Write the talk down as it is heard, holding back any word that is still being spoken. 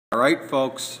Alright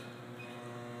folks,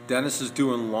 Dennis is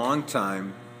doing long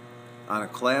time on a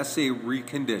Class A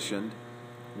reconditioned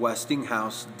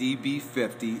Westinghouse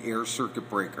DB-50 air circuit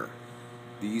breaker.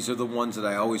 These are the ones that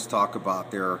I always talk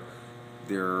about. They're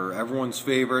everyone's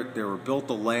favorite. They were built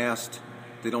to last.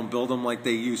 They don't build them like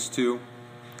they used to.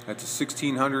 That's a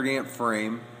 1600 amp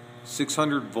frame,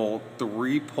 600 volt,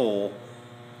 3-pole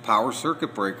power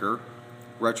circuit breaker,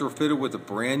 retrofitted with a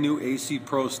brand new AC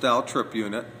Pro style trip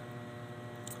unit.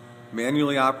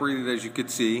 Manually operated, as you could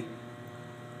see.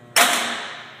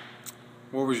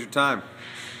 What was your time?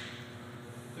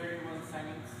 31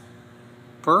 seconds.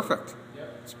 Perfect.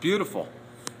 Yep. It's beautiful.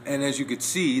 And as you could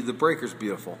see, the breaker's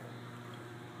beautiful.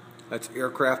 That's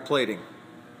aircraft plating.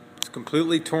 It's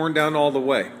completely torn down all the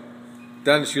way.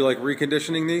 Dennis, you like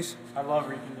reconditioning these? I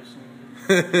love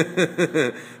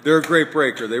reconditioning these. They're a great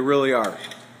breaker. They really are.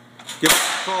 Give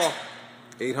us a call.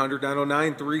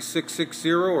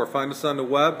 800-909-3660 or find us on the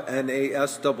web,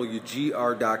 naswgr.com.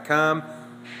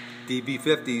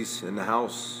 DB50's in the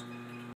house.